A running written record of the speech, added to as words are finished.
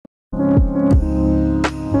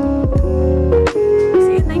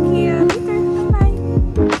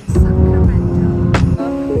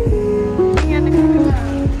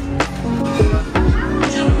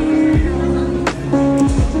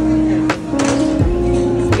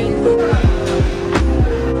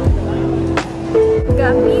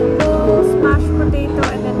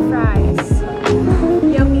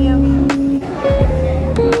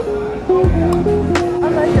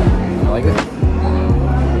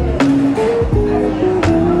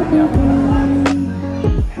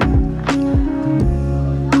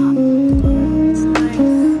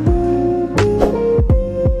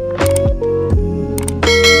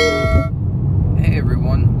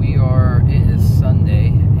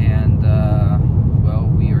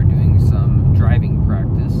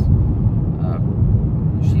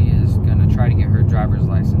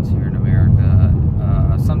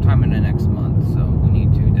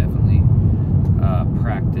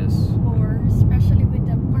practice more, especially with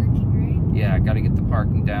the parking, right? Yeah, got to get the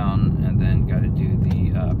parking down, and then got to do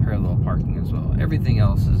the parallel parking as well. Everything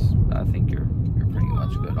else is, I think you're pretty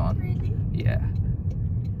much good on. Really? Yeah.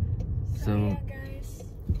 So yeah, guys,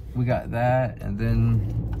 we got that, and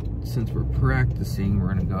then since we're practicing, we're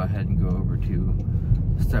gonna go ahead and go over to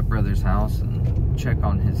stepbrother's house and check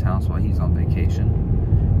on his house while he's on vacation.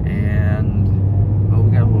 And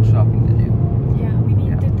we got a little shopping to do. Yeah, we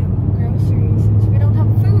need to do groceries since we don't have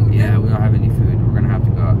food. Yeah, we don't have any food. We're gonna have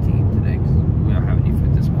to go out to eat today because we don't have any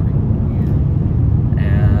food this morning. Yeah.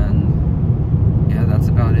 And yeah, that's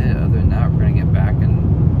about it. Other than that, we're gonna get back and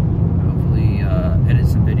hopefully edit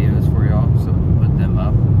some videos for y'all so we can put them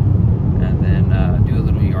up, and then do a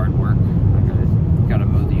little yard work. I gotta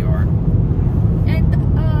mow the yard. And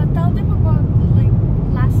tell them about like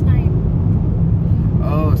last night.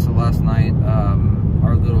 Oh, so last night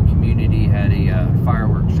our little community had a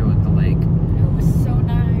fireworks show at the lake. It was so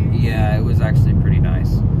nice. Yeah, it was actually pretty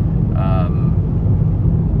nice.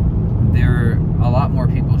 There a lot more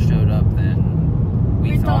people showed up than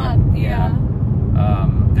we thought. Yeah.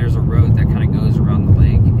 There's a road that kind of goes around the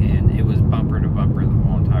lake, and it was bumper to bumper the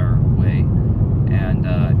whole entire way. And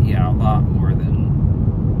yeah, a lot more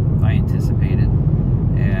than I anticipated.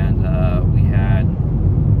 And we had...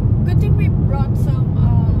 Good thing we brought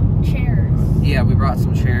some chairs. Yeah, we brought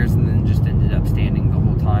some chairs and then just ended up standing the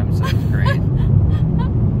whole time, so it was great.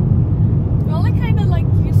 Well, it kind of like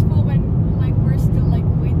useful when like we're still like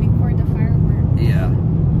waiting for the fireworks. Yeah.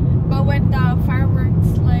 But when the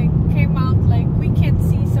fireworks like came out, like we can't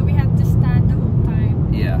see, so we had to stand the whole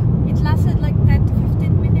time. Yeah. It lasted like 10 to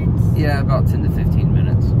 15 minutes. Yeah, about 10 to 15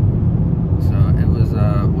 minutes. So it was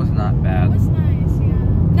not bad. It was nice, yeah.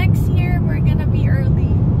 Next year we're gonna be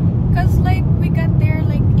early, cause like we got there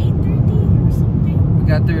like 8:30 or something. We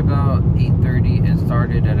got there about 8:30 and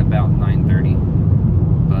started at about 9:30.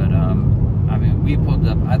 But I mean, we pulled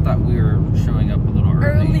up. I thought we were showing up a little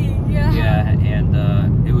early. Yeah. Yeah, and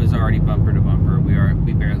it was already bumper to bumper.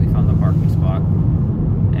 We barely found the parking spot,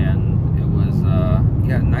 and it was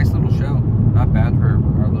yeah, nice little show. Not bad for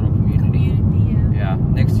our little community. Yeah.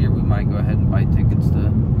 Next year we might go ahead and buy tickets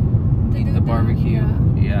to eat the barbecue.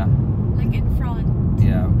 Yeah. Like in front.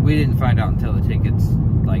 Yeah. We didn't find out until the tickets,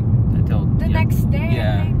 like until the next day.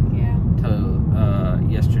 Yeah. I think. Yeah. Till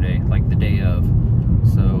yesterday, like the day of.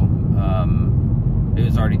 So it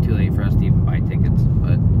was already too late for us to even buy tickets.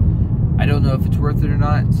 But I don't know if it's worth it or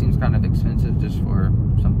not. It seems kind of expensive just for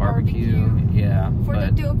some barbecue. Yeah. For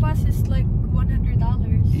the two of us, it's like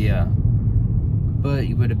 $100. Yeah. But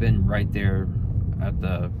you would have been right there at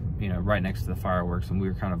the, right next to the fireworks, and we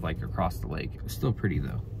were kind of like across the lake. It was still pretty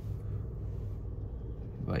though.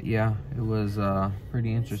 But yeah, it was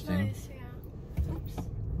pretty interesting. Nice, yeah. Oops.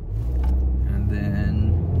 And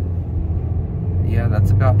then, yeah,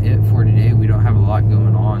 that's about it for today. We don't have a lot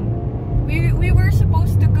going on. We were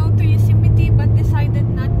supposed to go to Yosemite, but decided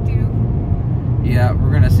not to. Yeah,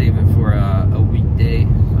 we're gonna save it for a weekday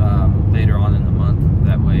later on in the month.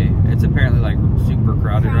 That way, it's apparently like super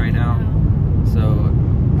crowded right now. So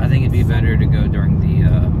I think it'd be better to go during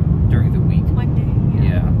the week. Monday.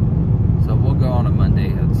 Yeah. So we'll go on a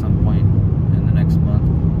Monday at some point in the next month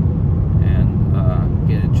and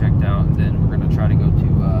get it checked out. And then we're gonna try to go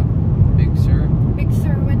to Big Sur. Big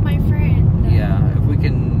Sur with my friend. Yeah, if we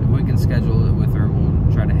can schedule it with her,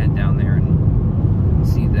 we'll try to head down there and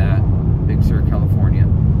see that. Big Sur, California.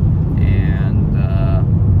 And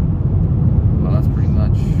well, that's pretty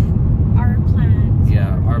much our plans.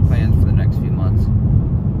 Yeah, our plans for the next few months.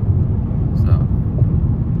 So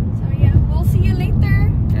yeah, we'll see you later.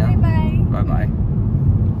 Yeah. Bye-bye. Bye-bye.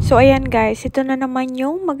 So ayan guys, ito na naman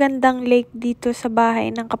yung magandang lake dito sa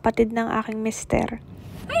bahay ng kapatid ng aking mister.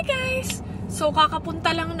 Hi guys! So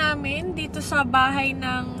kakapunta lang namin dito sa bahay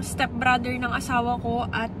ng stepbrother ng asawa ko,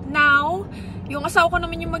 at now, yung asawa ko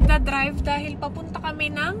naman yung magdadrive dahil papunta kami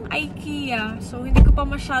ng Ikea. So hindi ko pa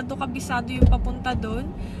masyado kabisado yung papunta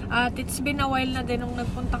doon, at it's been a while na din nung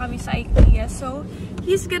nagpunta kami sa Ikea. So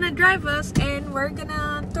he's gonna drive us and we're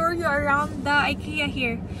gonna tour you around the Ikea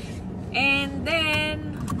here. And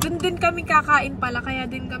then dun din kami kakain pala, kaya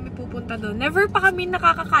din kami pupunta doon. Never pa kami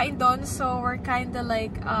nakakakain doon, so we're kinda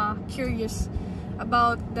like curious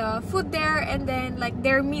about the food there, and then like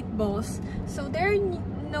their meatballs. So they're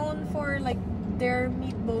known for like their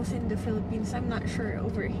meatballs in the Philippines. I'm not sure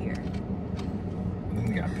over here.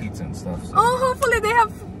 They got pizza and stuff. So. Oh, hopefully they have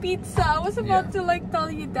pizza. I was about to like tell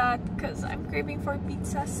you that because I'm craving for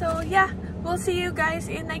pizza. So yeah, we'll see you guys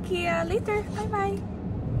in Ikea later. Bye bye.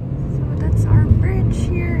 So that's our bridge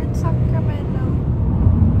here in Sacramento.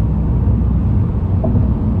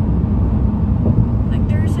 Like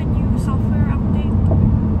there's a new software update.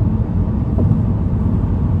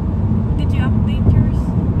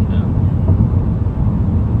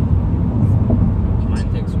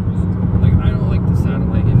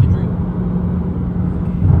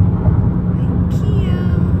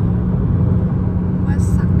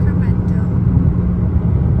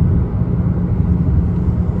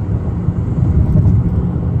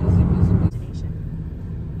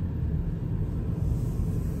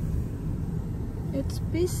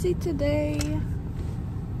 busy today.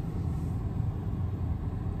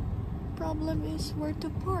 Problem is where to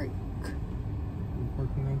park.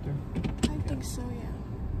 Parking out there? I think so, yeah.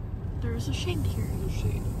 There's a shade here. There's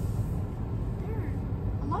shade. There.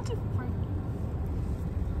 A lot of parking.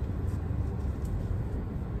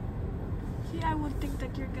 See, I would think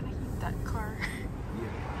that you're gonna heat that car.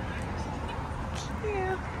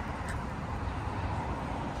 Yeah.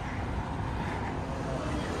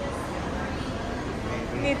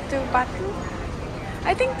 Need to battle.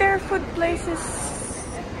 I think their food places.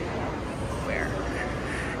 Where?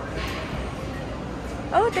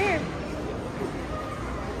 Oh, there.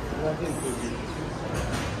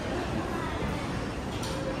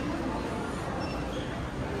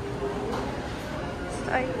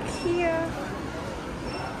 Ikea.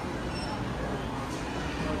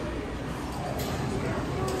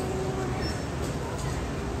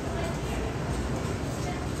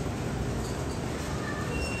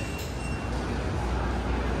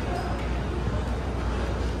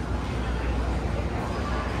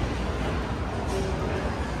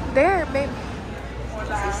 There, babe.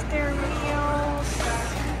 This is their meals.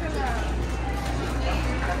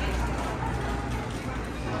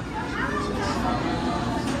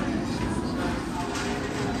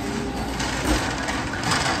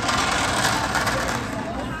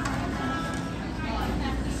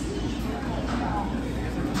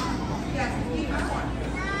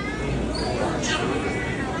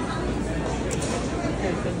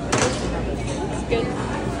 It's good.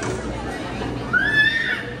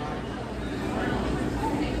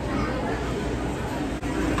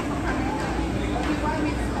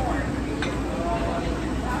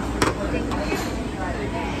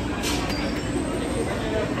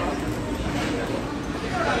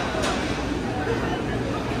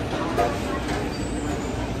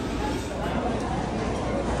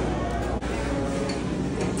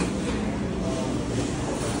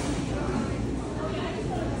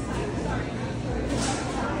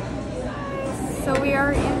 So we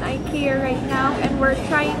are in Ikea right now and we're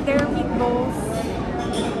trying their meatballs.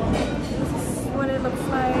 This is what it looks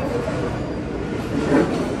like.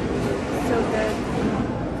 So good.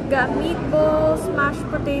 Got meatballs, mashed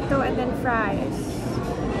potato, and then fries.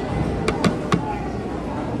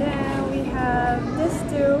 Then we have this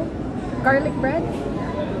too. Garlic bread.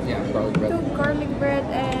 Yeah, garlic bread. Two garlic bread,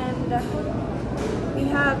 and we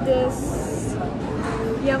have this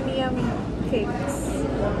yummy cakes.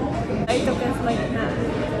 I took it like that.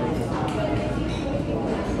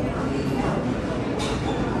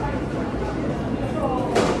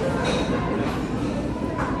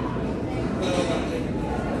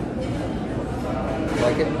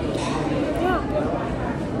 Like it? Yeah.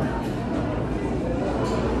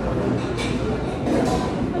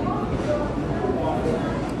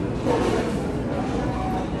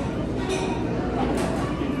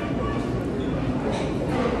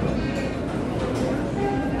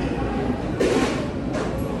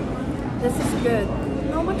 This is good.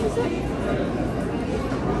 How much is it?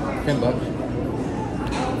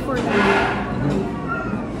 $10. For that.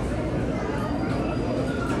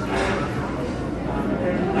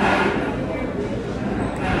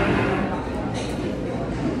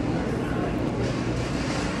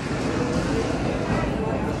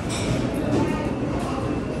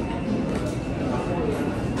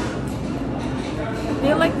 Do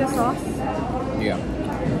you like the sauce? Yeah.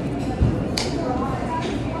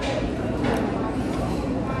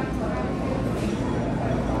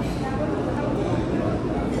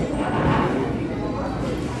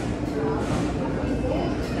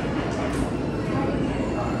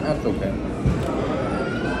 That's okay.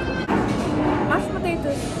 Mashed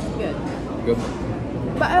potatoes is good. Good.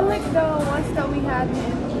 But I like the ones that we had in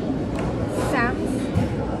Sam's.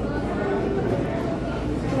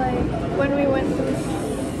 Like when we went to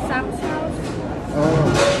Sam's house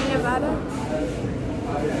Oh. in Nevada.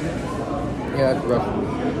 Yeah, that's Russian.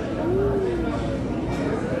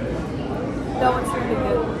 That one's really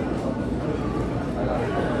good.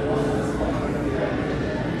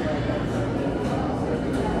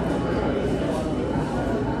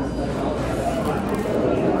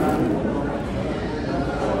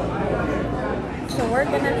 So we're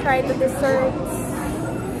gonna try the desserts.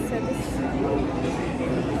 So this is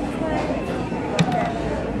okay.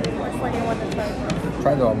 Which one you want to try first?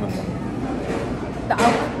 Try the almond one. The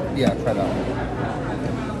almond? Yeah, try that one.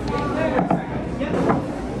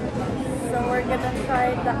 So we're gonna try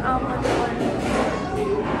the almond one.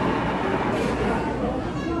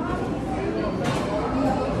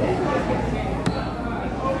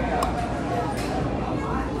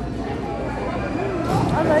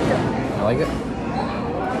 I like it. I like it.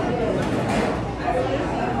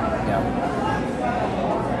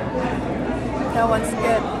 That one's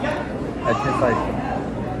good. I just like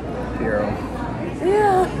Hero.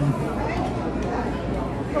 Yeah.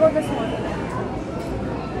 How about this one?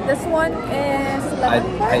 This one is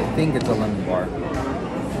lemon bar. I think it's a lemon bar.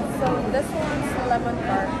 So this one's lemon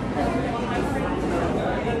bar.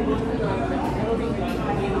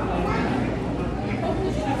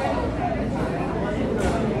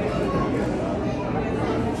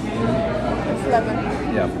 It's lemon.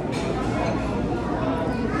 Yeah.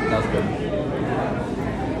 That's good.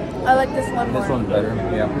 I like this one more. This one's better.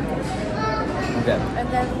 Yeah. Okay. And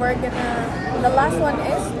then we're gonna. The last one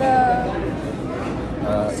is the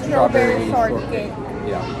strawberry shortcake.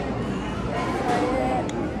 Yeah. Try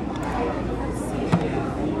it.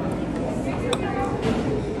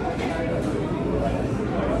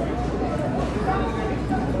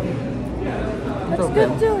 It's okay.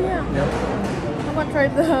 good too, yeah. Yep. I'm gonna try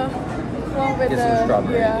the one with Get the some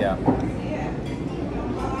strawberry. Yeah.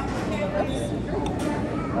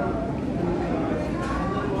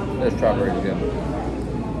 The strawberry is good.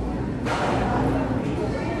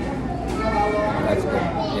 That's good.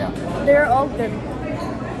 Yeah. They're all good.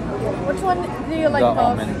 Which one do you like The most?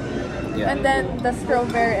 almond. Yeah. And then the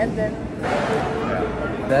strawberry, and then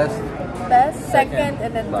Yeah. Best. second,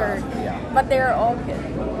 and then last. third. Yeah. But they're all good.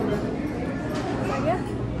 So yeah.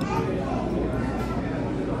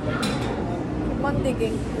 Keep on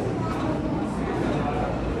digging.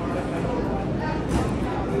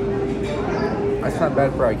 That's not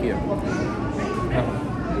bad for IKEA.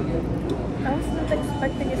 I was not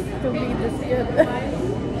expecting it to be this good.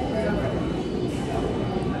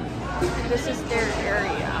 This is their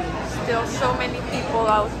area. Still so many people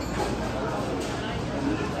out.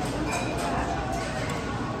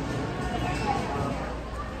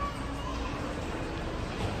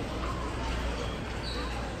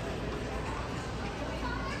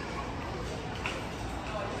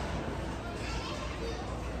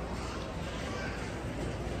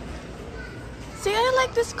 See, I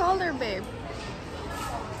like this color, babe.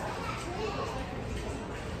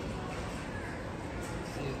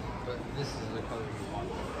 But this is the color you want.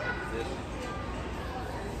 This.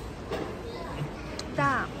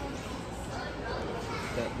 That.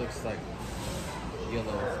 That looks like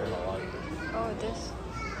yellow for the light. Oh, this.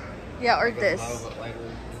 Yeah, or this. A little bit lighter than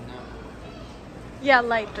that. Yeah,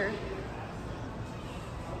 lighter.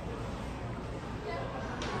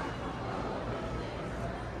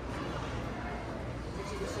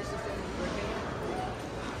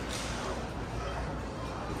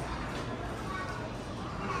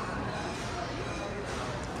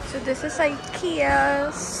 So this is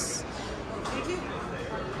Ikea's.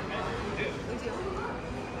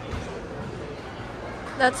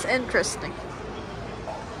 That's interesting.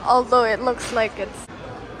 Although it looks like it's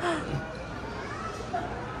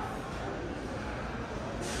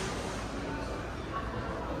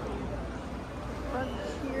front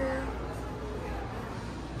here.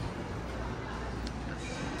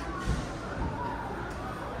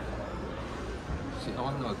 See, I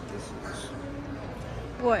want to know what this is.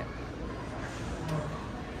 What?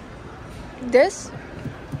 This?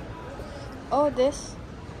 Oh, this?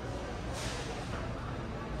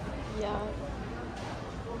 Yeah,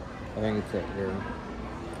 I think it's it here.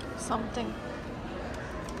 something.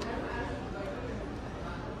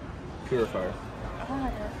 Purifier.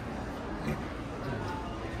 Ah,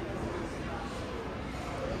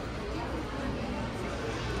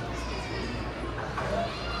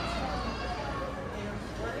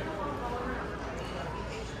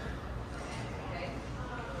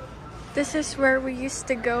 this is where we used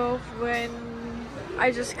to go when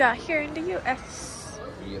I just got here in the US.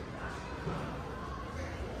 Yep.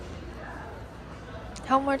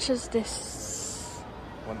 How much is this?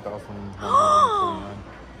 1,149.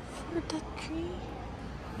 For the tree?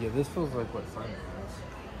 Yeah, this feels like what Simon has.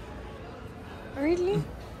 Really?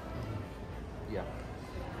 Yeah.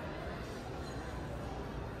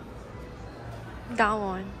 That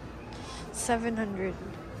one. 700.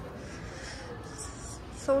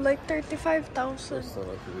 So like 35,000. We're so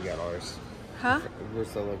lucky we got ours. Huh? We're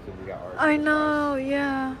so lucky we got ours. I know,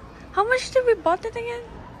 yeah. How much did we bought it again?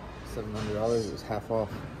 $700. It was half off.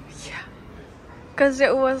 Yeah. Cause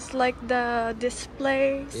it was like the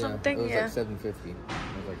display Yeah, something. it was Yeah. like $750.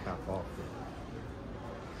 It was like half off.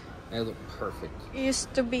 And it looked perfect. It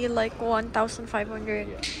used to be like 1,500.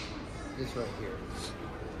 Yeah. This right here.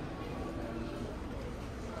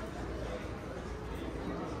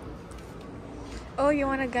 Oh, you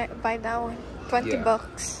wanna buy that one? 20 Yeah.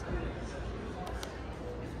 bucks.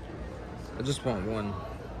 I just want one.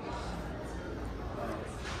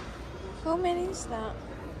 How many is that?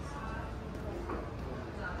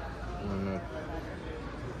 I don't know.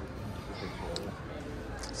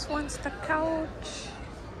 one's the couch.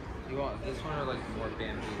 You want this one or like the more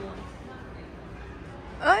bamboo one?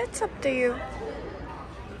 It's up to you.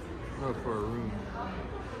 No, for a room.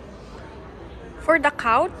 For the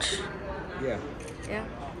couch? Yeah. Yeah.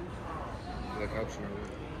 The couch in a room.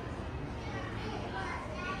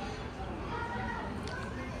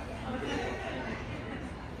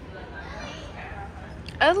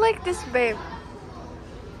 I like this, babe.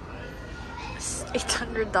 It's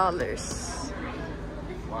 $800.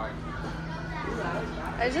 Why?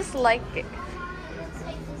 I just like it.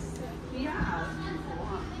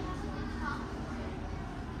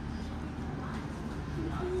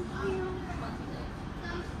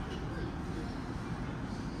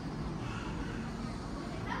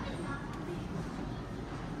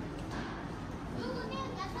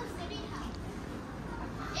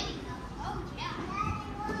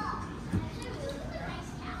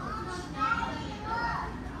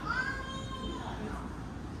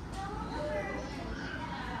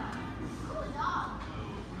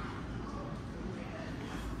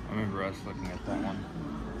 I remember us looking at that one.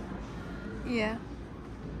 Yeah.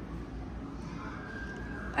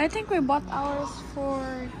 I think we bought ours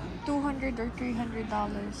for $200 or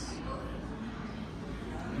 $300.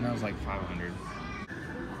 And that was like 500.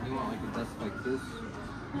 You want like a desk like this?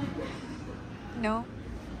 No.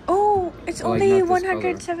 Oh, it's Like, only not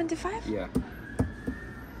this color. $175? Yeah.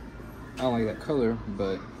 I don't like that color,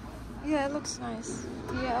 but Yeah, it looks nice.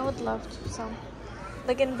 Yeah, I would love some.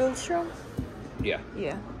 Like in Bill's room? yeah.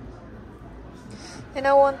 Yeah. And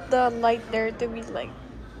I want the light there to be like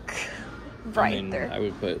brighter. I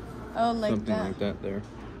would put Like something that. like that there,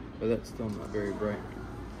 but that's still not very bright.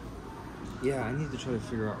 Yeah, I need to try to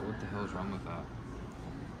figure out what the hell is wrong with that.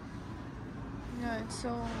 Yeah, it's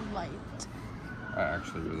so light. I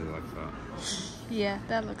actually really like that. Yeah,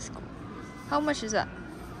 that looks cool. How much is that?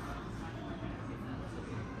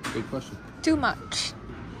 Good question. Too much.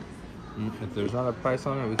 If there's not a price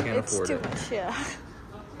on it, we can't It's afford too it. much, yeah.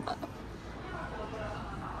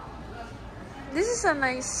 This is a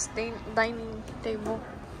nice dining table.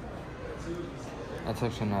 That's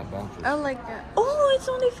actually not bad. I like that. Oh, it's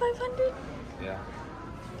only 500. Yeah.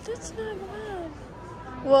 That's not bad.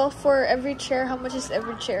 Well, for every chair, how much is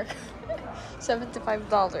every chair?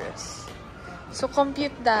 $75. So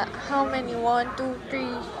compute that. How many? 1, 2, 3,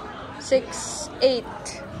 6, 8.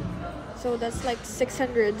 So that's like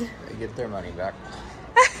 600. They get their money back.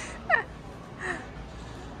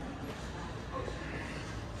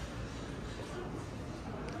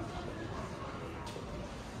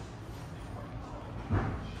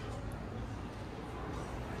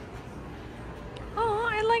 Oh,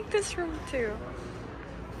 I like this room too.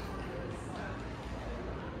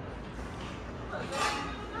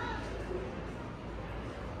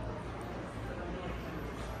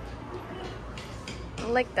 I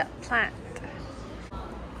like that plant.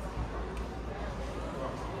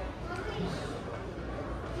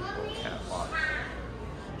 Catwalk.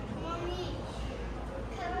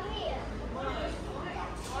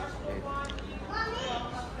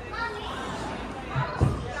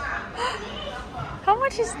 How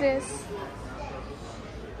much is this?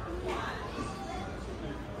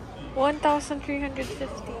 1,350.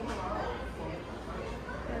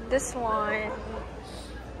 And this one,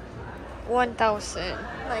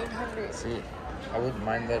 1,900. See, I wouldn't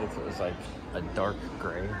mind that if it was like a dark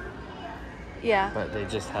gray, Yeah. but they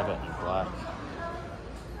just have it in black.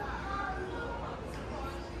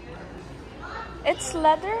 It's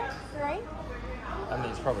leather, right? I mean,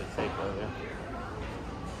 it's probably fake leather.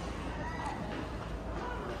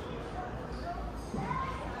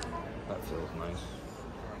 That feels nice.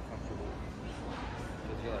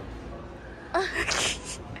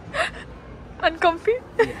 Uncomfy?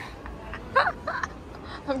 Yeah.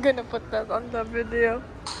 I'm gonna put that on the video.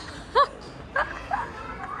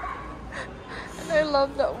 And I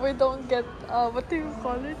love that we don't get, what do you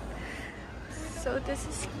call it? So this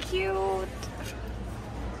is cute.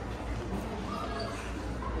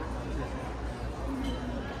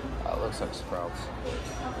 That looks like sprouts.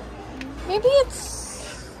 Maybe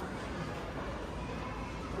it's...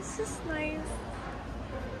 This is nice.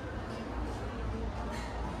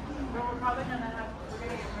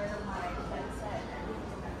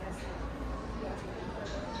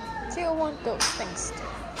 See, I want those things too.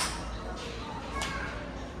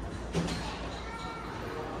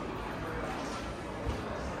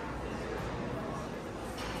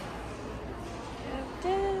 Have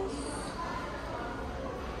this.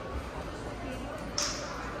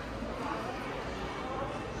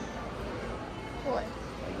 What?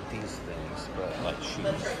 Like these things, but like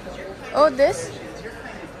shoes. Oh, this?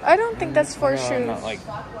 I don't think that's for No, shoes. not like.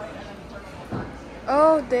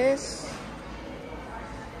 Oh, this.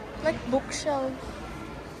 Like bookshelf.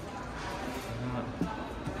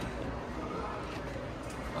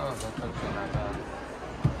 Oh, that's actually not bad.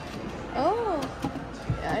 Oh.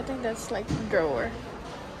 Yeah, I think that's like drawer.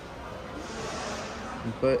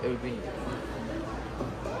 But it would be...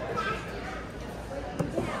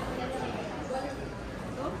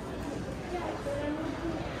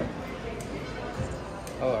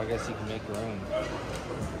 Oh, I guess you can make your own.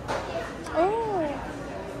 Oh.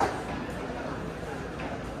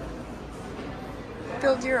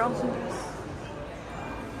 Build your own.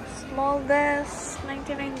 Small desk,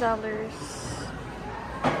 $99.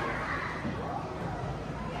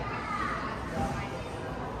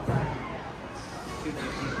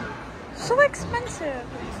 So expensive.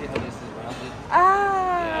 You see how this is rounded?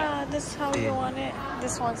 Ah, Yeah. this is how you want it.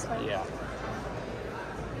 This one's like Yeah.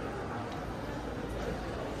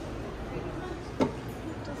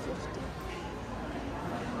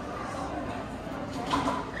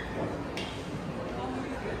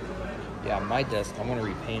 Yeah, my desk, I want to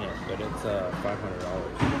repaint it, but it's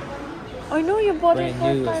 $500. I know you bought it Brand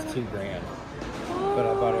for new is $2,000, but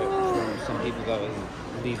I bought it from some people that was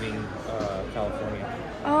leaving California.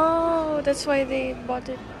 Oh, that's why they bought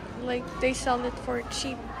it. Like they sell it for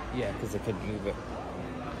cheap. Yeah, because they couldn't move it.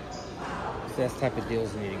 So that's the type of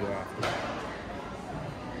deals you need to go after.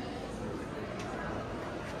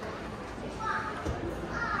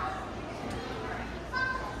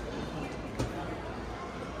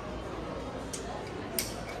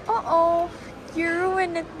 Uh-oh, you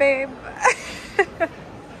ruined it, babe.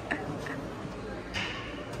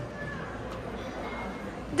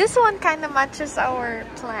 This one kind of matches our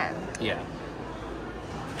plan. Yeah.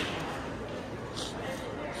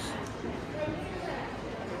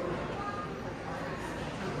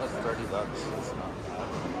 That's $30. That's not bad.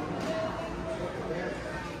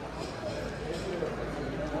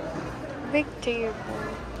 Big table.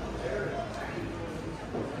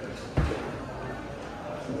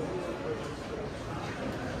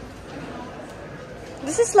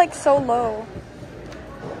 This is like so low.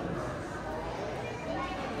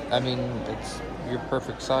 I mean, it's your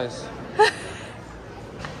perfect size. It's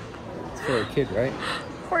for a kid, right?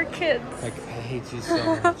 For kids. Like, I hate you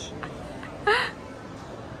so much.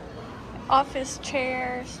 Office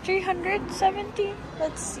chairs, 370.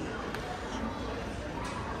 Let's see.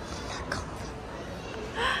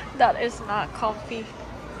 That is not comfy.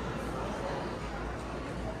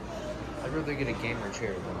 I'd rather get a gamer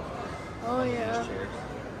chair than Oh one of yeah. these chairs.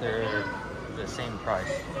 They're the same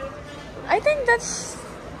price. I think that's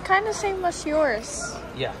kind of same as yours.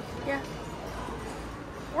 Yeah. Yeah.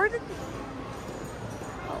 Where did?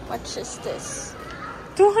 How much is this?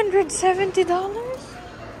 $270.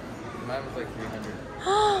 Mine was like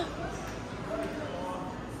 $300.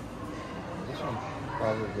 This one's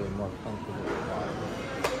probably more comfortable than mine.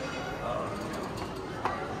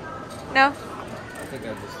 No. I think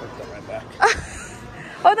I just looked at my back.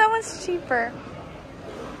 Oh, that one's cheaper.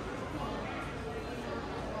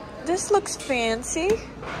 This looks fancy.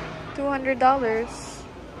 $200.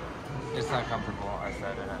 It's not comfortable. I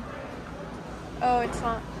sat in it. Oh, it's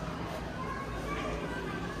not.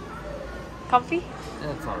 Comfy?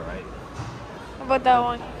 It's alright. How about that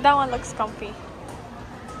one? That one looks comfy.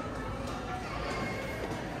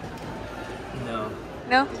 No.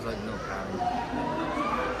 No? There's like no padding.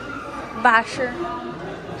 Basher.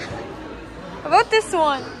 How about this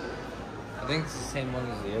one? I think it's the same one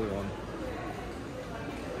as the other one.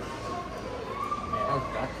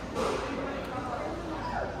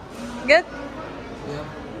 Good? Yeah.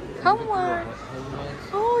 How Good much? for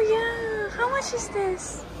Oh yeah. How much is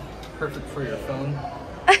this? Perfect for your phone.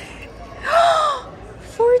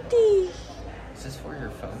 40. Is this for your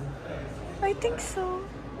phone? I think so.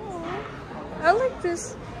 Aw. I like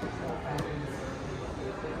this.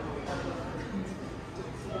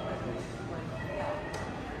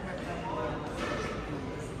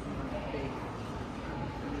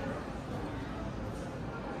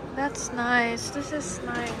 That's nice. This is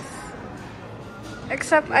nice.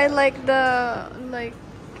 Except I like the I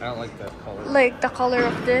don't like that color. the color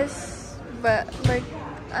of this, but like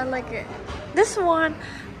I like it. This one,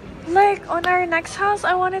 like on our next house,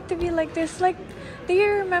 I want it to be like this. Like, do you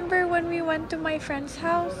remember when we went to my friend's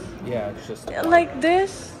house? Yeah, it's just Like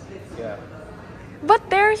this. yeah. But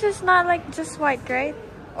theirs is not like just white, right?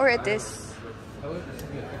 Or it is. I would just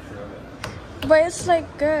give you a picture of it. But it's like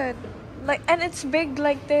good. Like, and it's big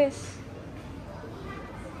like this.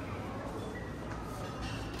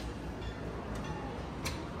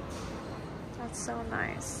 That's so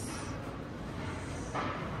nice.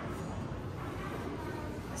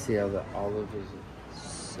 See how the olive is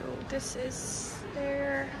So So this is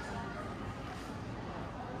their...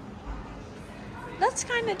 That's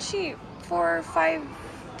kind of cheap for 5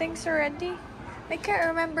 things already. I can't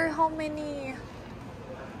remember how many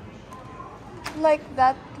like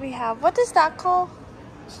that we have. What is that called?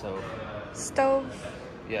 Stove. Stove.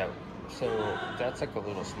 Yeah, so that's like a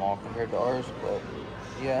little small compared to ours, but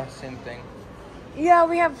yeah, same thing. Yeah,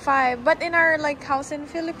 we have 5, but in our like house in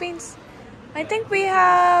Philippines, I think we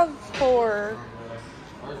have 4.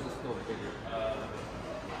 Ours is still bigger.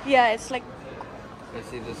 Yeah, it's like... I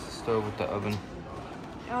see this is stove with the oven,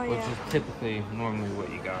 which is typically normally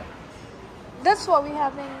what you got. That's what we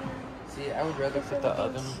have in... See, I would rather put the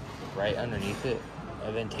oven right underneath it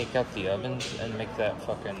and then take out the ovens and make that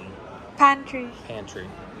fucking pantry.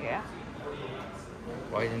 Yeah.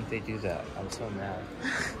 Why didn't they do that? I'm so mad.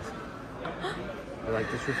 You like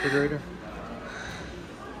this refrigerator?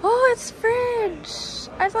 Oh, it's fridge.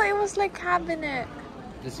 I thought it was like cabinet.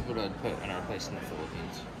 This is what I'd put in our place in the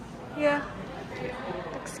Philippines. Yeah.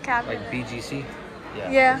 It's cabinet. Like BGC?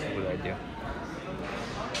 Yeah. That's what I do.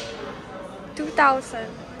 2,000.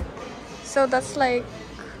 So that's like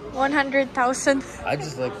 100,000. I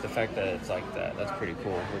just like the fact that it's like that. That's pretty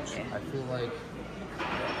cool. Which I feel like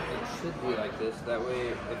it should be like this. That way,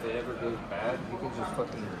 if it ever goes bad, you can just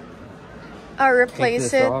fucking replace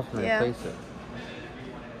take this it. off and replace it.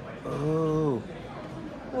 Oh.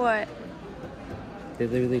 What? They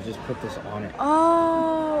literally just put this on it.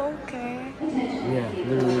 Oh, okay. Yeah,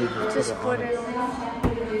 literally Just put it on.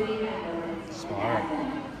 Smart.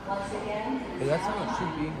 But that's how it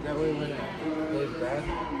should be. That way when it goes bad,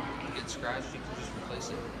 it gets scratched, you can just replace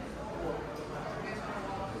it.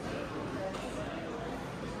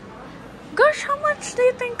 Gosh, how much do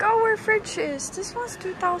you think our fridge is? This one's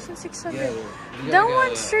 2,600. Yeah, that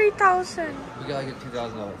one's 3,000. We got like a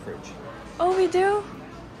 $2,000 fridge. Oh, we do?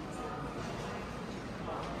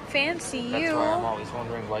 Fancy. That's you. why I'm always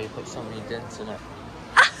wondering why you put so many dents in it.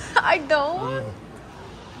 I don't.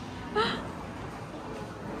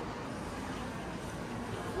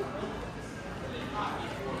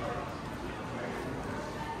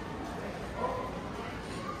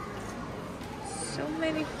 So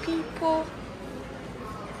many people.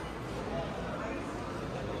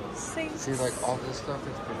 See, like all this stuff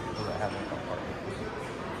is for people that have an apartment.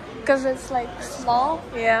 Because it's like small?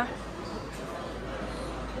 Yeah.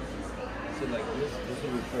 So like this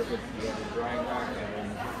would be perfect. You have a drying rack and then...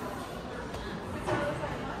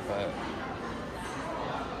 But...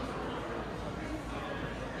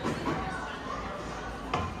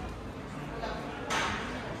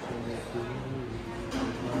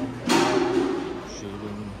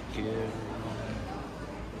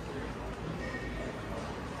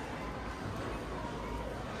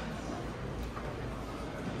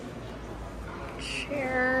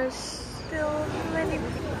 Chairs. Still many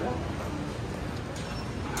people.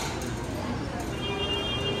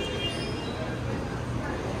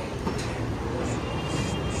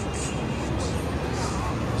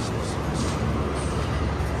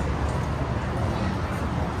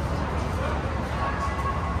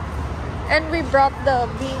 And we brought the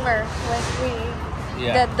beamer when we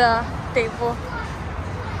did the table.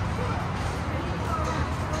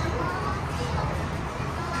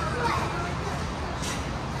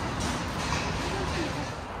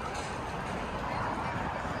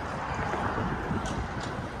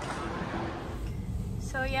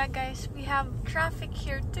 So yeah guys, we have traffic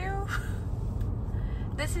here too.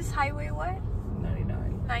 This is highway what?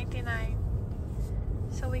 99. 99.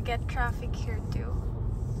 So we get traffic here too.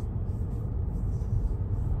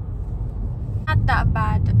 Not that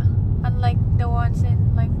bad, unlike the ones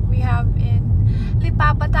in like we have in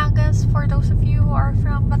Lipa, Batangas. For those of you who are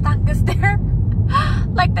from Batangas there,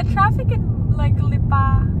 like the traffic in like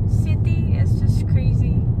Lipa city is just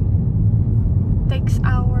crazy. Takes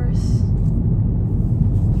hours.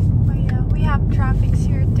 But yeah, we have traffics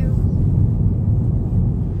here too.